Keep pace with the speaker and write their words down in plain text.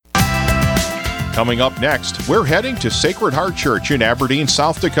Coming up next, we're heading to Sacred Heart Church in Aberdeen,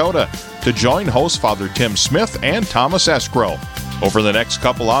 South Dakota, to join host Father Tim Smith and Thomas Escrow. Over the next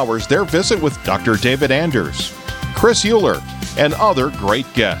couple hours, their visit with Dr. David Anders, Chris Euler, and other great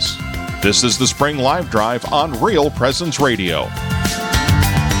guests. This is the Spring Live Drive on Real Presence Radio.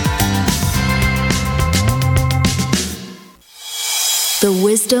 The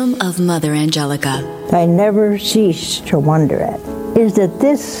wisdom of Mother Angelica. I never cease to wonder at is that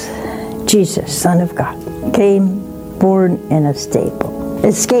this Jesus, Son of God, came born in a stable,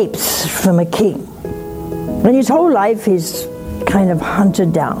 escapes from a king. And his whole life he's kind of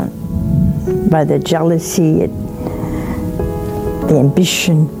hunted down by the jealousy and the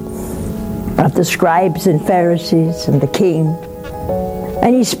ambition of the scribes and Pharisees and the king.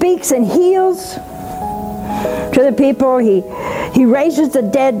 And he speaks and heals to the people. He raises the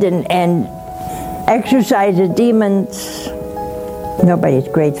dead and exorcises demons. Nobody's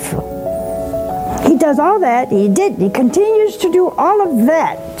grateful. He does all that. He continues to do all of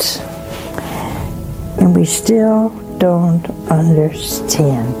that. And we still don't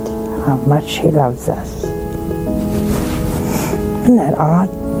understand how much he loves us. Isn't that odd?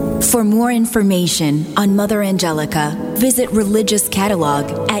 For more information on Mother Angelica, visit Religious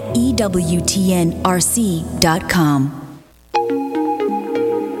Catalog at EWTNRC.com.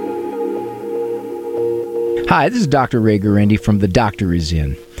 Hi, this is Dr. Ray Guarendi from The Doctor Is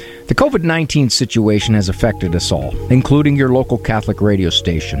In. The COVID-19 situation has affected us all, including your local Catholic radio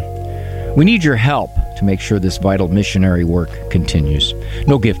station. We need your help to make sure this vital missionary work continues.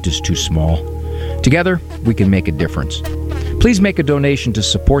 No gift is too small. Together, we can make a difference. Please make a donation to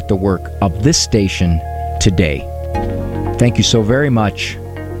support the work of this station today. Thank you so very much,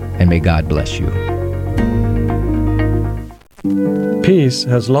 and may God bless you. Peace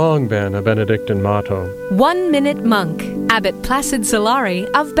has long been a Benedictine motto. 1 Minute Monk, Abbot Placid Solari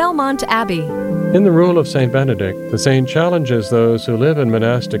of Belmont Abbey. In the Rule of St. Benedict, the saint challenges those who live in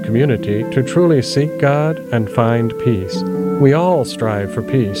monastic community to truly seek God and find peace. We all strive for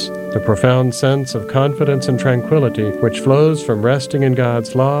peace, the profound sense of confidence and tranquility which flows from resting in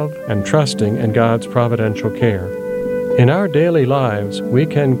God's love and trusting in God's providential care. In our daily lives, we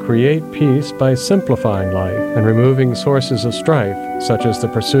can create peace by simplifying life and removing sources of strife, such as the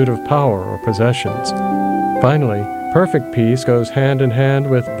pursuit of power or possessions. Finally, perfect peace goes hand in hand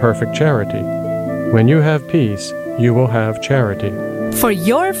with perfect charity. When you have peace, you will have charity. For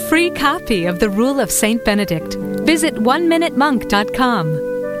your free copy of the Rule of St. Benedict, visit oneminutemonk.com.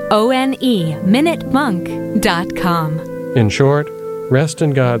 oneminutemonk.com. In short, rest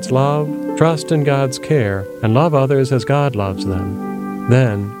in God's love, trust in God's care, and love others as God loves them.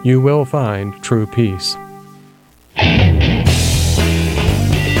 Then you will find true peace.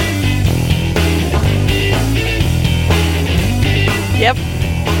 Yep.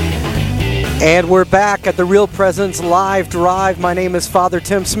 And we're back at the Real Presence Live Drive. My name is Father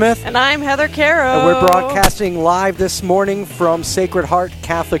Tim Smith. And I'm Heather Caro. And we're broadcasting live this morning from Sacred Heart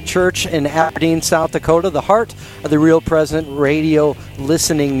Catholic Church in Aberdeen, South Dakota, the heart of the Real Presence Radio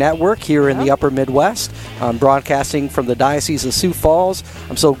Listening Network here in the Upper Midwest. I'm broadcasting from the Diocese of Sioux Falls.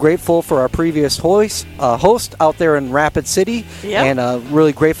 I'm so grateful for our previous host out there in Rapid City. Yep. And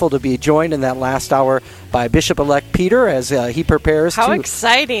really grateful to be joined in that last hour by Bishop-elect Peter as he prepares How to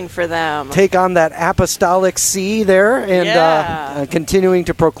exciting for them. take on that apostolic see there and continuing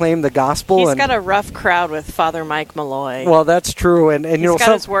to proclaim the gospel. He's got a rough crowd with Father Mike Malloy. Well, that's true. And he's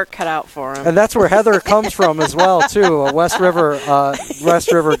got his work cut out for him. And that's where Heather comes from as well, too, a West River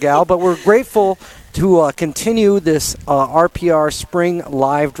gal. But we're grateful to continue this RPR Spring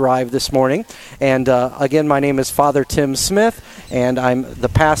Live Drive this morning. And again, my name is Father Tim Smith, and I'm the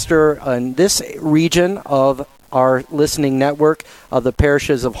pastor in this region of our listening network of the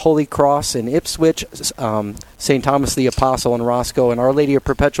parishes of Holy Cross in Ipswich, St. Thomas the Apostle in Roscoe, and Our Lady of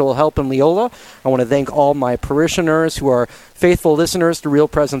Perpetual Help in Leola. I want to thank all my parishioners who are faithful listeners to Real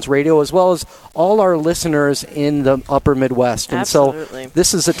Presence Radio, as well as all our listeners in the Upper Midwest. Absolutely. And so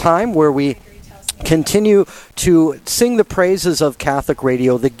this is a time where we continue to sing the praises of Catholic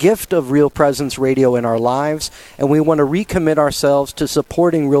radio, the gift of Real Presence Radio in our lives, and we want to recommit ourselves to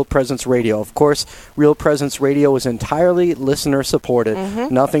supporting Real Presence Radio. Of course, Real Presence Radio is entirely listener-supported.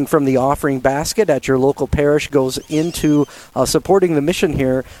 Mm-hmm. Nothing from the offering basket at your local parish goes into supporting the mission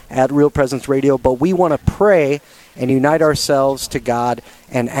here at Real Presence Radio, but we want to pray and unite ourselves to God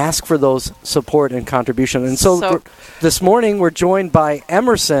and ask for those support and contribution. And so this morning we're joined by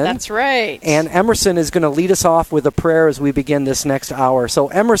Emerson. That's right. And Emerson is going to lead us off with a prayer as we begin this next hour. So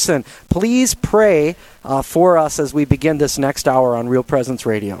Emerson, please pray for us as we begin this next hour on Real Presence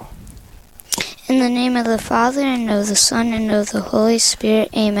Radio. In the name of the Father, and of the Son, and of the Holy Spirit.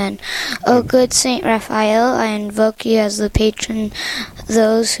 Amen. O good Saint Raphael, I invoke you as the patron of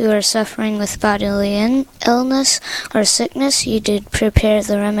those who are suffering with bodily illness or sickness. You did prepare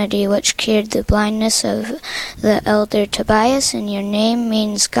the remedy which cured the blindness of the elder Tobias, and your name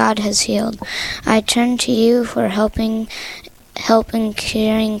means God has healed. I turn to you for help in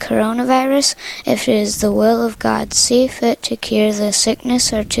curing coronavirus. If it is the will of God, see fit to cure the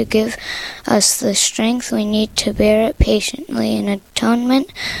sickness or to give us the strength we need to bear it patiently in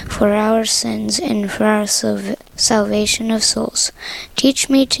atonement for our sins and for our salvation of souls. Teach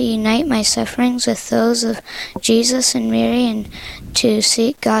me to unite my sufferings with those of Jesus and Mary and to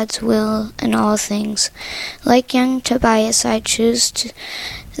seek God's will in all things. Like young Tobias, I choose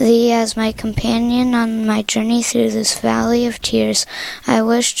Thee as my companion on my journey through this valley of tears. I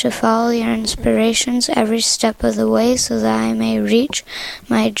wish to follow your inspirations every step of the way so that I may reach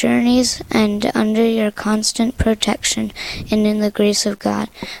my journeys and under your constant protection and in the grace of God.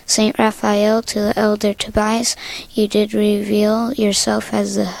 Saint Raphael, to the elder Tobias, you did reveal yourself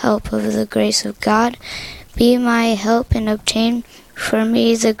as the help of the grace of God. Be my help and obtain for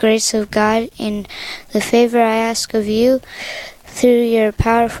me the grace of God and the favor I ask of you. Through your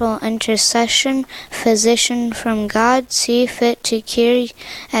powerful intercession, physician from God, see fit to cure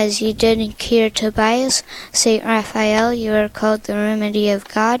as you did cure Tobias. Saint Raphael, you are called the remedy of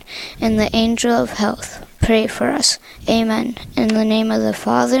God and the angel of health. Pray for us. Amen. In the name of the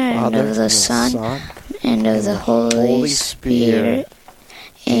Father, and of the Son, and of the Holy Spirit.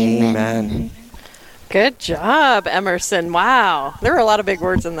 Amen. Good job, Emerson. Wow. There were a lot of big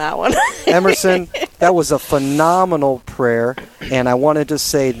words in that one. Emerson, that was a phenomenal prayer, and I wanted to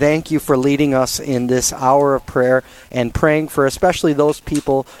say thank you for leading us in this hour of prayer and praying for especially those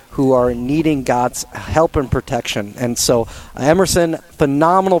people who are needing God's help and protection. And so, Emerson,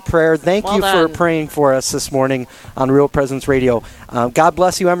 phenomenal prayer. Thank you for praying for us this morning on Real Presence Radio. God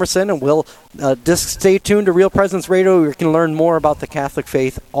bless you, Emerson, and we'll just stay tuned to Real Presence Radio. You can learn more about the Catholic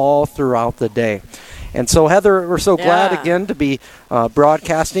faith all throughout the day. And so, Heather, we're so glad again to be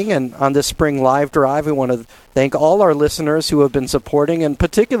broadcasting and on this spring live drive. We want to thank all our listeners who have been supporting, and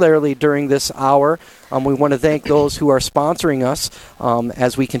particularly during this hour, we want to thank those who are sponsoring us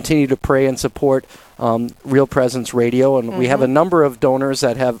as we continue to pray and support Real Presence Radio. And we have a number of donors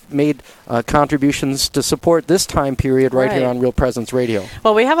that have made contributions to support this time period right here on Real Presence Radio.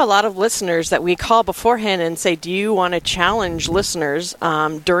 Well, we have a lot of listeners that we call beforehand and say, do you want to challenge listeners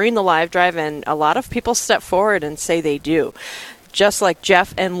during the live drive? And a lot of people step forward and say they do. Just like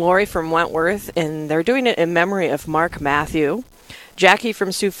Jeff and Lori from Wentworth, and they're doing it in memory of Mark Matthew. Jackie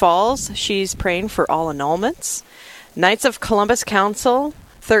from Sioux Falls, she's praying for all annulments. Knights of Columbus Council,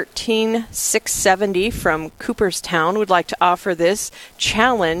 13670 from Cooperstown would like to offer this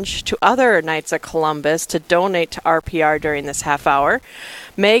challenge to other Knights of Columbus to donate to RPR during this half hour.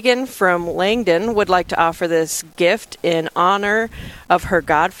 Megan from Langdon would like to offer this gift in honor of her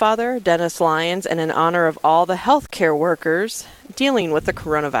godfather, Dennis Lyons, and in honor of all the healthcare workers dealing with the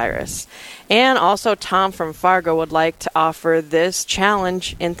coronavirus. And also Tom from Fargo would like to offer this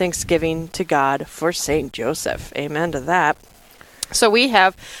challenge in thanksgiving to God for St. Joseph. Amen to that. So we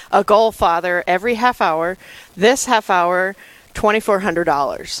have a goal, Father, every half hour. This half hour,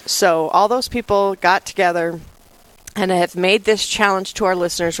 $2,400. So all those people got together and have made this challenge to our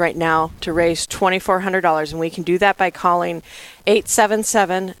listeners right now to raise $2,400. And we can do that by calling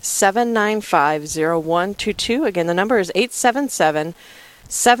 877-795-0122. Again, the number is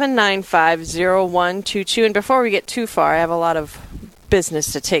 877-795-0122. And before we get too far, I have a lot of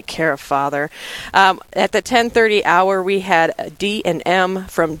business to take care of, Father. At the 10:30 hour, we had D and M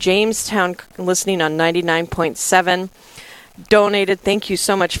from Jamestown listening on 99.7 donated. Thank you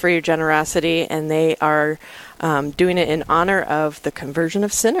so much for your generosity, and they are doing it in honor of the conversion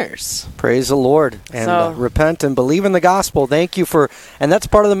of sinners. Praise the Lord. And repent and believe in the gospel. Thank you for, and that's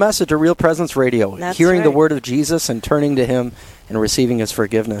part of the message of Real Presence Radio. That's hearing right. the word of Jesus and turning to Him and receiving His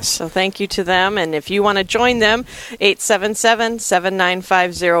forgiveness. So thank you to them. And if you want to join them,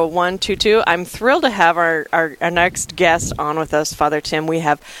 877-795-0122. I'm thrilled to have our next guest on with us, Father Tim. We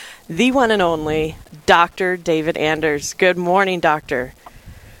have the one and only Dr. David Anders. Good morning, Doctor.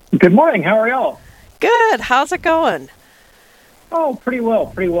 Good morning. How are y'all? Good. How's it going? Oh, pretty well,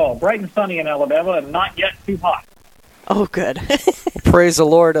 pretty well. Bright and sunny in Alabama and not yet too hot. Oh, good. Praise the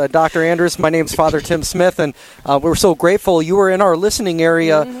Lord. Dr. Anders, my name's Father Tim Smith, and we're so grateful you were in our listening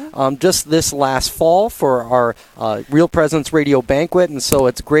area just this last fall for our Real Presence Radio banquet, and so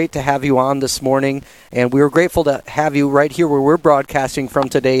it's great to have you on this morning, and we were grateful to have you right here where we're broadcasting from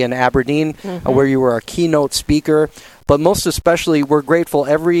today in Aberdeen, where you were our keynote speaker. but most especially, we're grateful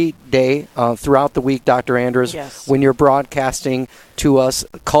every day throughout the week, Dr. Anders, when you're broadcasting to us,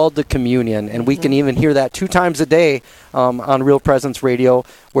 called to communion. And we can even hear that 2 times a day on Real Presence Radio.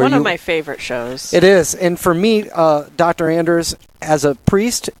 One of my favorite shows. It is. And for me, Dr. Anders, as a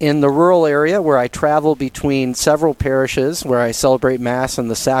priest in the rural area where I travel between several parishes where I celebrate Mass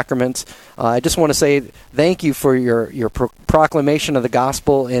and the sacraments, I just want to say thank you for your proclamation of the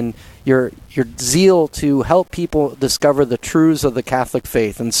gospel and your zeal to help people discover the truths of the Catholic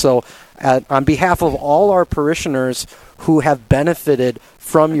faith. And so on behalf of all our parishioners who have benefited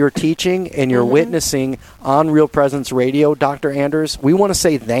from your teaching and your witnessing on Real Presence Radio, Dr. Anders, we want to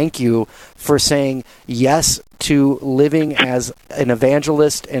say thank you for saying yes to living as an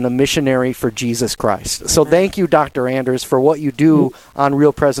evangelist and a missionary for Jesus Christ. So thank you, Dr. Anders, for what you do on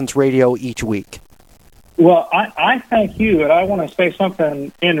Real Presence Radio each week. Well, I thank you, and I want to say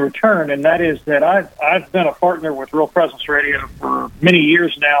something in return, and that is that I've been a partner with Real Presence Radio for many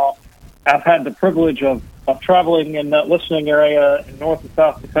years now. I've had the privilege of traveling in that listening area in North and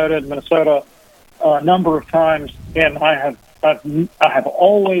South Dakota and Minnesota a number of times, and I have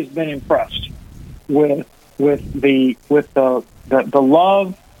always been impressed with the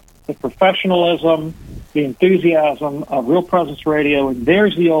love, the professionalism, the enthusiasm of Real Presence Radio and their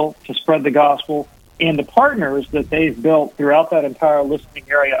zeal to spread the gospel, and the partners that they've built throughout that entire listening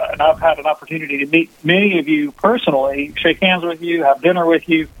area. And I've had an opportunity to meet many of you personally, shake hands with you, have dinner with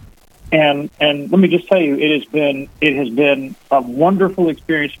you, and let me just tell you, it has been a wonderful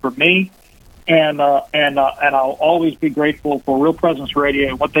experience for me, and I'll always be grateful for Real Presence Radio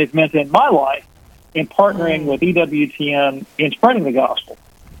and what they've meant in my life in partnering with EWTN in spreading the gospel.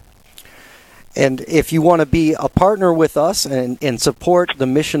 And if you want to be a partner with us and support the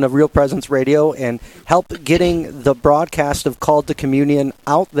mission of Real Presence Radio and help getting the broadcast of Called to Communion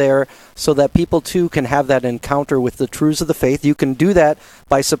out there so that people too can have that encounter with the truths of the faith, you can do that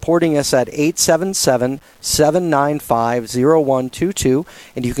by supporting us at 877-795-0122.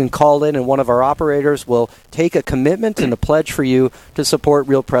 And you can call in and one of our operators will take a commitment and a pledge for you to support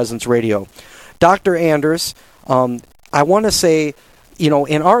Real Presence Radio. Dr. Anders, I want to say,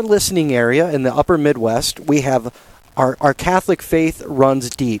 in our listening area in the upper Midwest, we have our Catholic faith runs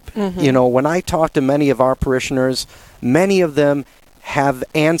deep. When I talk to many of our parishioners, many of them have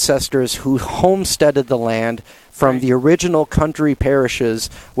ancestors who homesteaded the land from the original country parishes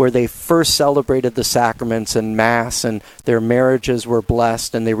where they first celebrated the sacraments and Mass, and their marriages were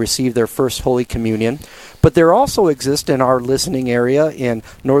blessed and they received their first Holy Communion. But there also exist in our listening area in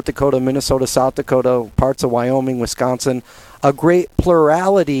North Dakota, Minnesota, South Dakota, parts of Wyoming, Wisconsin, a great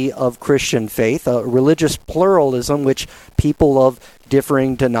plurality of Christian faith, a religious pluralism, which people of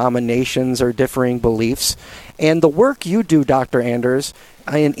differing denominations or differing beliefs. And the work you do, Dr. Anders,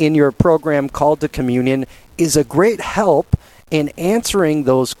 in your program Called to Communion is a great help in answering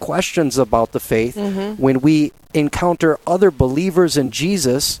those questions about the faith when we encounter other believers in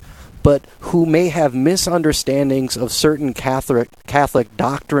Jesus, but who may have misunderstandings of certain Catholic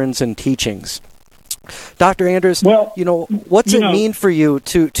doctrines and teachings. Dr. Anders, what's it mean for you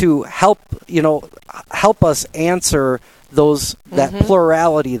to help us answer that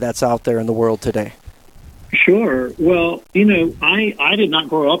plurality that's out there in the world today? Sure. Well, I did not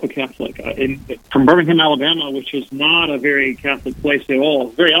grow up a Catholic. From Birmingham, Alabama, which is not a very Catholic place at all.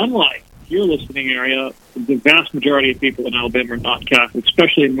 Very unlike your listening area. The vast majority of people in Alabama are not Catholic,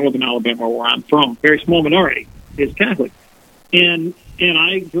 especially in northern Alabama, where I'm from. Very small minority is Catholic. And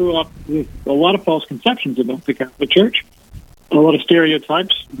I grew up with a lot of false conceptions about the Catholic Church, a lot of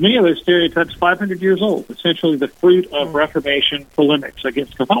stereotypes. Many of those stereotypes 500 years old, essentially the fruit of Reformation polemics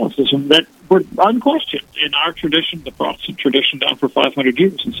against Catholicism that were unquestioned in our tradition, the Protestant tradition, down for 500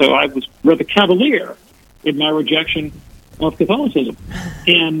 years. And so I was rather cavalier in my rejection of Catholicism.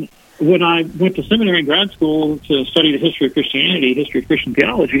 And when I went to seminary and grad school to study the history of Christianity, history of Christian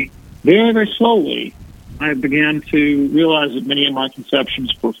theology, very, very slowly I began to realize that many of my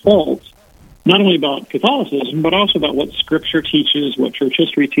conceptions were false, not only about Catholicism, but also about what Scripture teaches, what church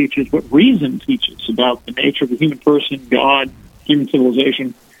history teaches, what reason teaches about the nature of the human person, God, human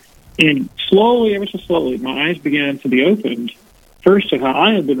civilization. And slowly, ever so slowly, my eyes began to be opened, first to how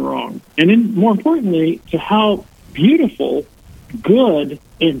I had been wrong, and then, more importantly, to how beautiful, good,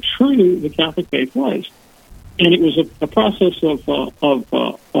 and true the Catholic faith was. And it was a process of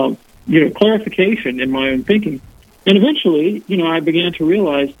clarification in my own thinking. And eventually, I began to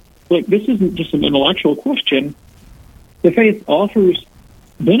realize, look, this isn't just an intellectual question. The faith offers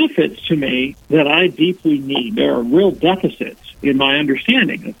benefits to me that I deeply need. There are real deficits in my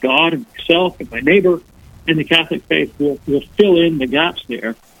understanding of God and myself and my neighbor, and the Catholic faith will fill in the gaps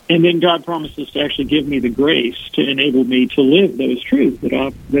there. And then God promises to actually give me the grace to enable me to live those truths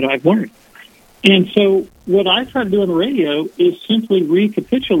that I've learned. And so what I try to do on the radio is simply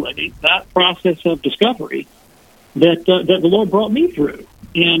recapitulate that process of discovery that the Lord brought me through.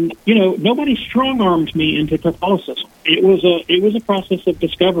 And, nobody strong-armed me into Catholicism. It was a process of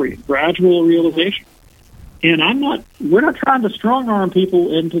discovery, gradual realization. And we're not trying to strong-arm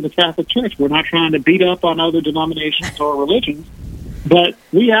people into the Catholic Church. We're not trying to beat up on other denominations or religions. But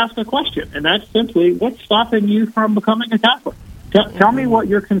we ask a question, and that's simply, what's stopping you from becoming a Catholic? Tell me what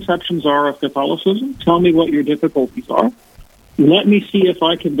your conceptions are of Catholicism. Tell me what your difficulties are. Let me see if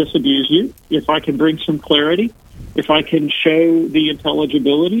I can disabuse you, if I can bring some clarity, if I can show the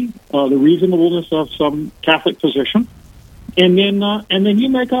intelligibility, the reasonableness of some Catholic position, and then you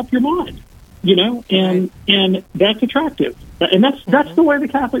make up your mind, and that's attractive, and that's the way the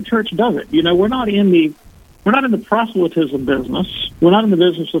Catholic Church does it. We're not in the proselytism business. We're not in the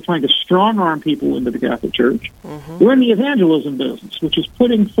business of trying to strong-arm people into the Catholic Church. We're in the evangelism business, which is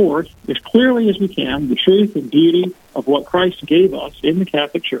putting forth as clearly as we can the truth and beauty of what Christ gave us in the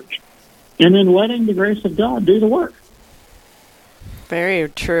Catholic Church, and then letting the grace of God do the work. Very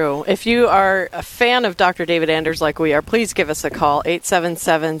true. If you are a fan of Dr. David Anders like we are, please give us a call,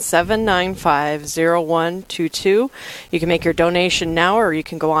 877-795-0122. You can make your donation now, or you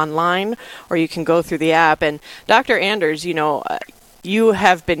can go online, or you can go through the app. And Dr. Anders, you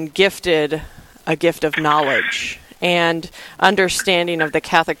have been gifted a gift of knowledge and understanding of the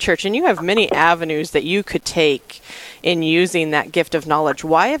Catholic Church, and you have many avenues that you could take in using that gift of knowledge.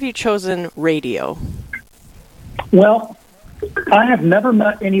 Why have you chosen radio? Well, I have never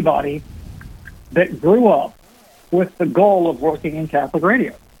met anybody that grew up with the goal of working in Catholic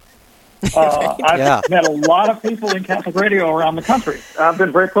radio. I've met a lot of people in Catholic radio around the country. I've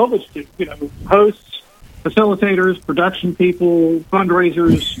been very privileged to, hosts, facilitators, production people,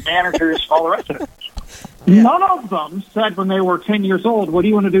 fundraisers, managers, all the rest of it. Yeah. None of them said when they were 10 years old, what do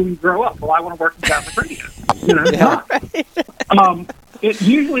you want to do when you grow up? Well, I want to work in Catholic radio. It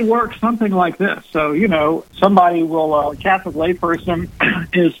usually works something like this. So, somebody a Catholic layperson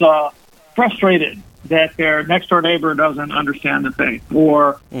is frustrated that their next-door neighbor doesn't understand the faith.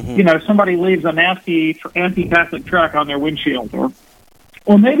 Or, somebody leaves a nasty anti-Catholic track on their windshield.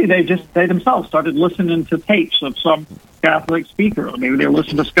 Or maybe they themselves started listening to tapes of some Catholic speaker. Or maybe they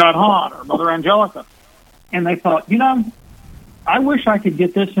listened to Scott Hahn or Mother Angelica. And they thought, I wish I could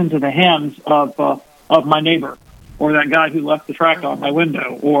get this into the hands of my neighbor, or that guy who left the track on my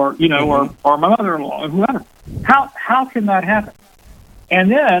window, or or my mother-in-law, or whoever. How can that happen? And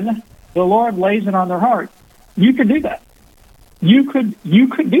then the Lord lays it on their heart. You could do that. You could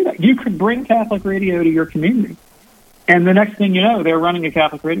do that. You could bring Catholic radio to your community, and the next thing you know, they're running a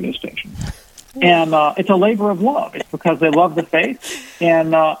Catholic radio station. And it's a labor of love. It's because they love the faith,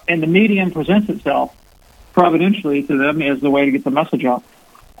 and the medium presents itself providentially to them as the way to get the message out.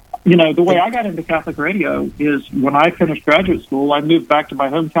 The way I got into Catholic radio is when I finished graduate school, I moved back to my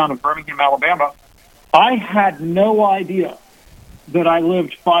hometown of Birmingham, Alabama. I had no idea that I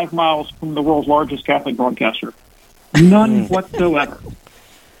lived 5 miles from the world's largest Catholic broadcaster. None whatsoever.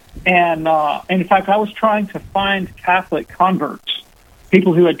 And in fact, I was trying to find Catholic converts,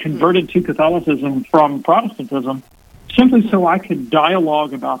 people who had converted to Catholicism from Protestantism, simply so I could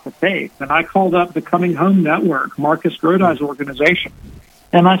dialogue about the faith. And I called up the Coming Home Network, Marcus Grodi's organization.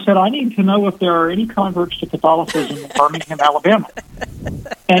 And I said, I need to know if there are any converts to Catholicism in Birmingham, Alabama.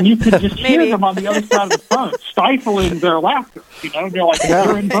 And you could just hear them on the other side of the phone, stifling their laughter. They're like,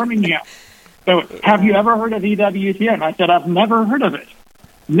 you're in Birmingham. So, have you ever heard of EWTN? I said, I've never heard of it.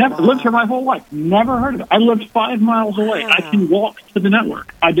 Never lived here my whole life. Never heard of it. I lived 5 miles away. I can walk to the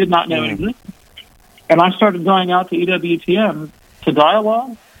network. I did not know it existed. And I started going out to EWTN to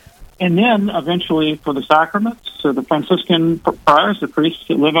dialogue, and then eventually for the sacraments. So the Franciscan friars, the priests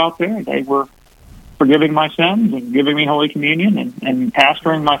that live out there, they were forgiving my sins and giving me Holy Communion and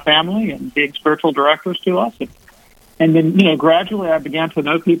pastoring my family and being spiritual directors to us. And then, gradually I began to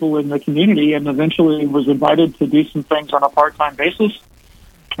know people in the community and eventually was invited to do some things on a part-time basis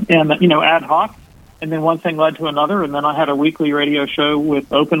and, ad hoc. And then one thing led to another, and then I had a weekly radio show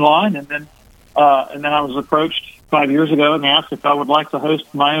with Open Line, and then I was approached 5 years ago and asked if I would like to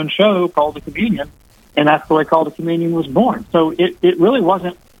host my own show called The Communion, and that's the way Call to Communion was born. So it really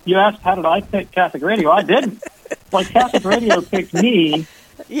wasn't, you asked how did I pick Catholic radio? I didn't. Catholic radio picked me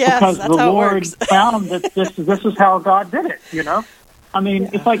because the Lord found that this is how God did it,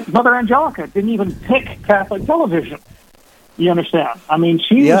 It's like Mother Angelica didn't even pick Catholic television. You understand?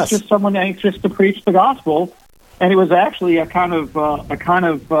 She was just someone anxious to preach the gospel, And it was actually a kind of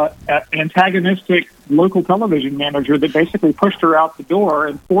antagonistic local television manager that basically pushed her out the door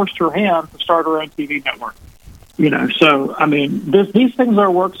and forced her hand to start her own TV network. So I mean, these things are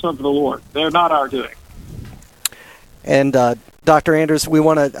works of the Lord. They're not our doing. And Dr. Anders, we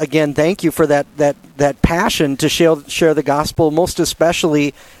want to again thank you for that passion to share the gospel, most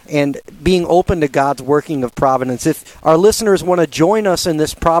especially and being open to God's working of providence. If our listeners want to join us in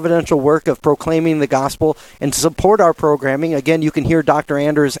this providential work of proclaiming the gospel and support our programming, again, you can hear Dr.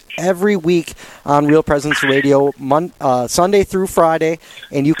 Anders every week on Real Presence Radio, Sunday through Friday,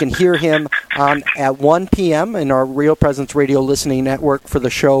 and you can hear him at 1 p.m. in our Real Presence Radio listening network for the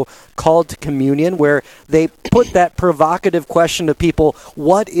show Called to Communion, where they put that provocative question to people,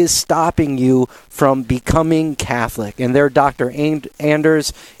 what is stopping you from becoming Catholic? And there, Dr.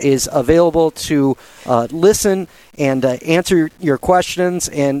 Anders is available to listen and answer your questions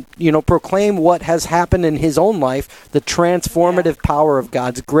and, proclaim what has happened in his own life, the transformative power of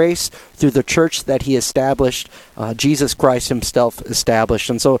God's grace through the church that he established, Jesus Christ himself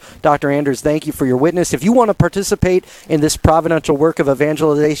established. And so, Dr. Anders, thank you for your witness. If you want to participate in this providential work of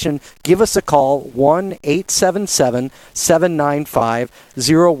evangelization, give us a call,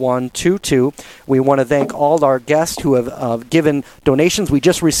 1-877-795-0122. We want to thank all our guests who have given donations. We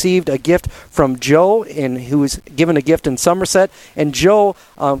just received a gift from Joe, who's given a gift in Somerset, and Joe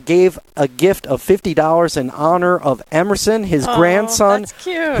gave a gift of $50 in honor of Emerson, his grandson,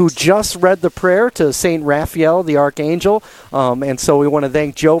 who just read the prayer to St. Raphael, the Archangel. And so we want to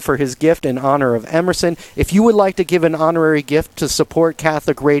thank Joe for his gift in honor of Emerson. If you would like to give an honorary gift to support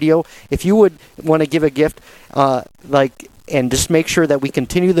Catholic Radio, if you would want to give a gift and just make sure that we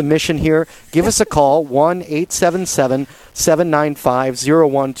continue the mission here, give us a call,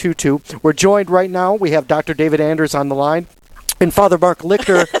 1-877-795-0122. We're joined right now. We have Dr. David Anders on the line. And Father Mark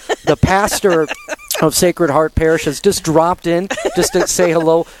Lichter, the pastor of Sacred Heart Parish, has just dropped in just to say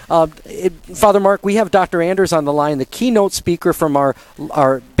hello. Father Mark, we have Dr. Anders on the line, the keynote speaker from our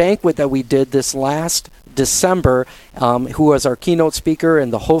banquet that we did this last December, who was our keynote speaker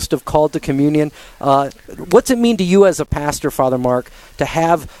and the host of Called to Communion. What's it mean to you as a pastor, Father Mark, to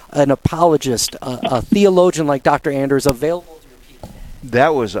have an apologist, a theologian like Dr. Anders available to your people?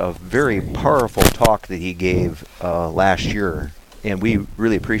 That was a very powerful talk that he gave last year, and we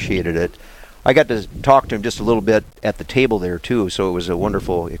really appreciated it. I got to talk to him just a little bit at the table there, too, so it was a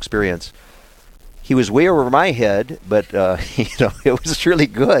wonderful experience. He was way over my head, but it was really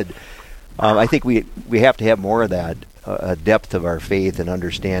good. I think we have to have more of that, a depth of our faith and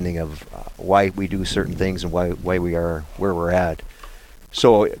understanding of why we do certain things and why we are where we're at.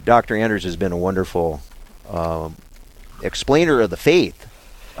 So Dr. Anders has been a wonderful explainer of the faith,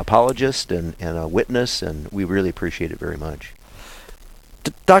 apologist and a witness, and we really appreciate it very much.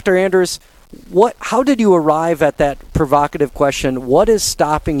 Dr. Anders, how did you arrive at that provocative question, what is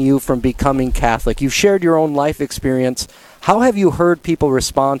stopping you from becoming Catholic? You've shared your own life experience. How have you heard people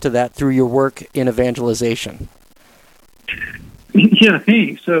respond to that through your work in evangelization? Yeah,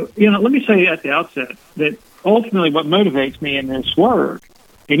 thanks. So, let me say at the outset that ultimately what motivates me in this work,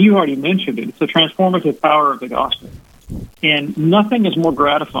 and you already mentioned it, it's the transformative power of the gospel. And nothing is more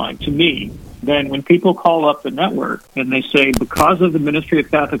gratifying to me than when people call up the network and they say, because of the ministry of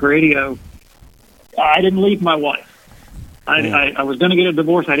Catholic Radio, I didn't leave my wife. I was going to get a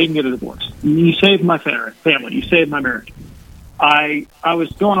divorce. I didn't get a divorce. You saved my family. You saved my marriage. I was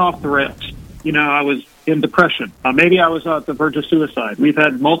going off the rails. I was in depression. Maybe I was at the verge of suicide. We've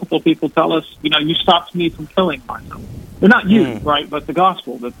had multiple people tell us, you stopped me from killing myself. Well, not you, right, but the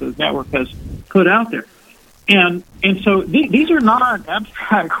gospel that the network has put out there. And so these are not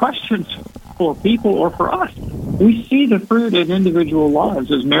abstract questions for people or for us. We see the fruit in individual lives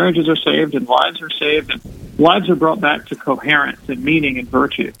as marriages are saved and lives are saved and lives are brought back to coherence and meaning and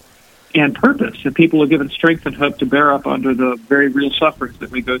virtue and purpose, and people are given strength and hope to bear up under the very real sufferings that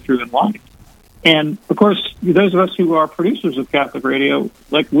we go through in life. And, of course, those of us who are producers of Catholic Radio,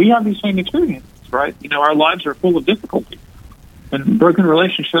 we have these same experiences, right? Our lives are full of difficulty and broken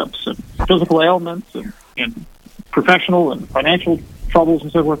relationships and physical ailments and professional and financial troubles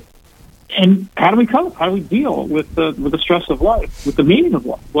and so forth. And how do we cope? How do we deal with the stress of life, with the meaning of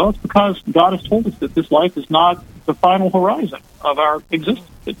life? Well, it's because God has told us that this life is not the final horizon of our existence.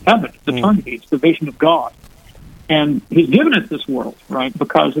 It's heaven, it's eternity, it's the vision of God. And He's given us this world, right,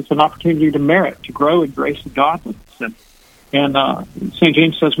 because it's an opportunity to merit, to grow in grace and godliness. And St.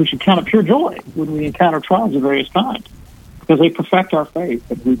 James says we should count it pure joy when we encounter trials of various kinds, because they perfect our faith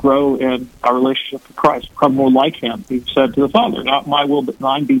and we grow in our relationship with Christ, become more like Him. He said to the Father, not my will but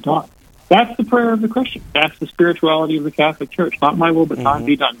thine be done. That's the prayer of the Christian. That's the spirituality of the Catholic Church. Not my will, but thine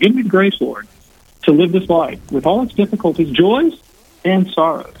be done. Give me the grace, Lord, to live this life with all its difficulties, joys, and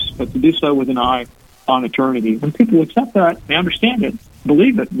sorrows, but to do so with an eye on eternity. When people accept that, they understand it,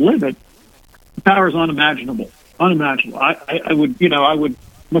 believe it, live it, the power is unimaginable. Unimaginable.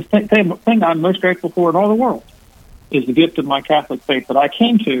 The thing I'm most grateful for in all the world is the gift of my Catholic faith that I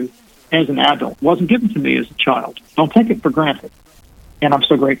came to as an adult. It wasn't given to me as a child. Don't take it for granted. And I'm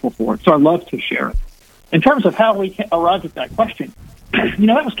so grateful for it. So I love to share it. In terms of how we arrived at that question, that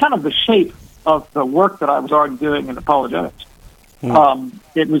was kind of the shape of the work that I was already doing in apologetics.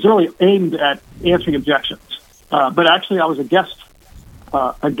 It was really aimed at answering objections. But actually, I was a guest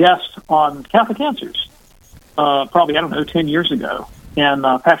on Catholic Answers, probably, 10 years ago. And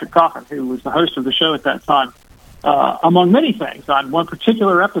Patrick Coffin, who was the host of the show at that time, among many things, on one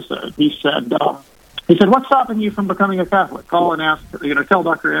particular episode, he said, what's stopping you from becoming a Catholic? Call and ask, tell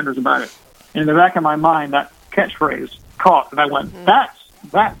Dr. Anders about it. And in the back of my mind, that catchphrase caught, and I went,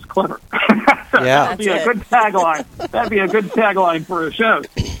 that's clever. That'd be a good tagline. That'd be a good tagline for a show.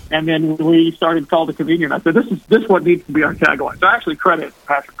 And then we started Call to Communion. I said, this is what needs to be our tagline. So I actually credit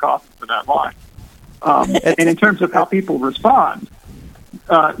Patrick Coffin for that line. And in terms of how people respond,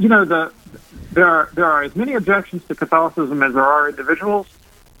 there are as many objections to Catholicism as there are individuals,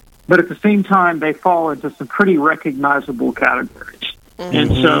 but at the same time, they fall into some pretty recognizable categories. Mm-hmm.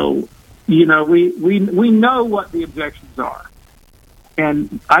 And so, we know what the objections are.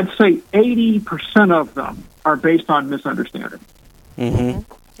 And I'd say 80% of them are based on misunderstanding.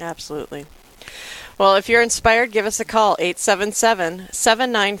 Mm-hmm. Absolutely. Well, if you're inspired, give us a call,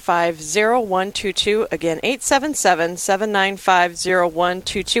 877-795-0122. Again,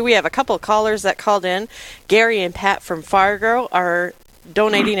 877-795-0122. We have a couple of callers that called in. Gary and Pat from Fargo are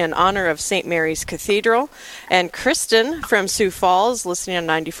donating in honor of St. Mary's Cathedral. And Kristen from Sioux Falls, listening on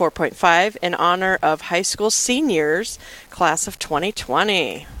 94.5, in honor of high school seniors, class of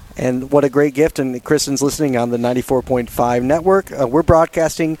 2020. And what a great gift. And Kristen's listening on the 94.5 network. We're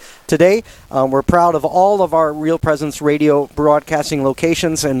broadcasting today. We're proud of all of our Real Presence Radio broadcasting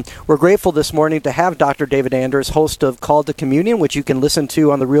locations. And we're grateful this morning to have Dr. David Anders, host of Call to Communion, which you can listen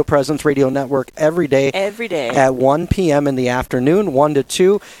to on the Real Presence Radio Network every day. Every day. At 1 p.m. in the afternoon, 1 to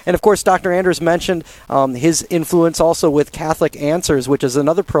 2. And, of course, Dr. Anders mentioned his influence also with Catholic Answers, which is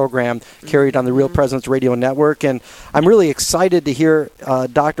another program carried on the Real Presence Radio Network. And I'm really excited to hear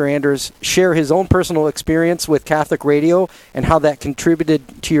Dr. Anders share his own personal experience with Catholic radio and how that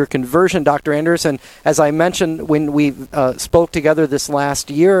contributed to your conversion, Dr. Anders. And as I mentioned when we spoke together this last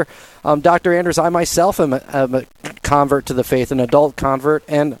year, Dr. Anders, I myself am a convert to the faith, an adult convert,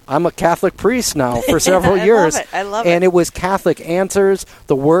 and I'm a Catholic priest now for several years. I love it. And it was Catholic Answers,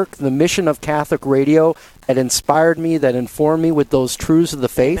 the work, the mission of Catholic radio that inspired me, that informed me with those truths of the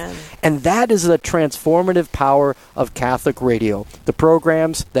faith. Amen. And that is the transformative power of Catholic radio. The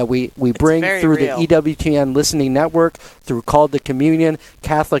programs that we bring through the EWTN listening network, through Call to Communion,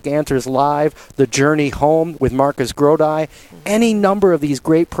 Catholic Answers Live, The Journey Home with Marcus Grodi, any number of these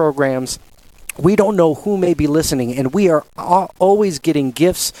great programs. We don't know who may be listening, and we are always getting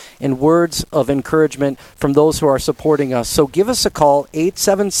gifts and words of encouragement from those who are supporting us. So give us a call,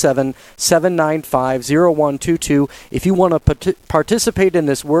 877-795-0122, if you want to participate in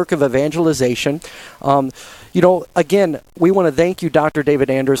this work of evangelization. Again, we want to thank you, Dr. David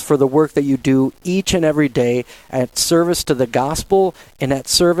Anders, for the work that you do each and every day at service to the gospel and at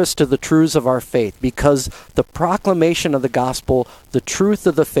service to the truths of our faith, because the proclamation of the gospel, the truth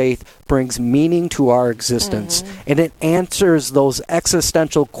of the faith, brings meaning to our existence. Mm-hmm. And it answers those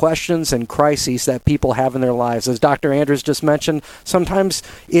existential questions and crises that people have in their lives. As Dr. Anders just mentioned, sometimes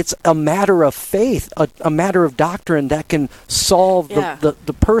it's a matter of faith, a matter of doctrine that can solve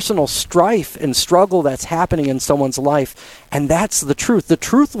the personal strife and struggle that's happening in someone's life. And that's the truth. The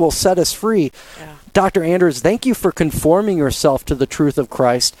truth will set us free. Yeah. Dr. Anders, thank you for conforming yourself to the truth of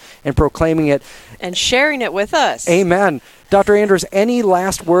Christ and proclaiming it. And sharing it with us. Amen. Dr. Anders, any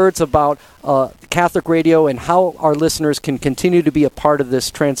last words about Catholic radio and how our listeners can continue to be a part of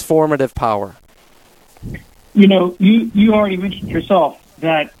this transformative power? You already mentioned yourself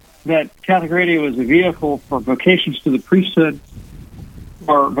that Catholic radio is a vehicle for vocations to the priesthood,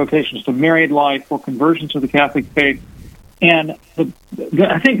 or vocations to married life, or conversions to the Catholic faith. And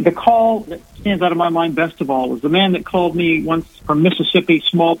I think the call that stands out of my mind best of all was the man that called me once from Mississippi,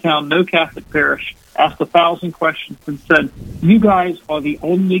 small town, no Catholic parish, asked 1,000 questions and said, "You guys are the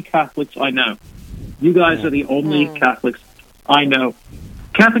only Catholics I know. You guys are the only Catholics I know."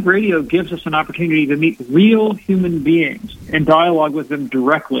 Catholic radio gives us an opportunity to meet real human beings and dialogue with them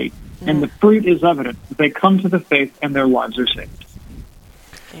directly. And the fruit is evident. They come to the faith and their lives are saved.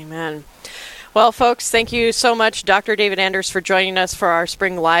 Amen. Well, folks, thank you so much, Dr. David Anders, for joining us for our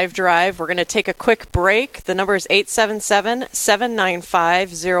spring live drive. We're going to take a quick break. The number is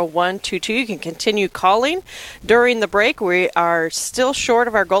 877-795-0122. You can continue calling during the break. We are still short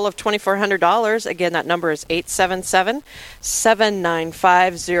of our goal of $2,400. Again, that number is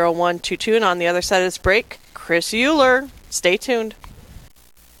 877-795-0122. And on the other side of this break, Chris Euler. Stay tuned.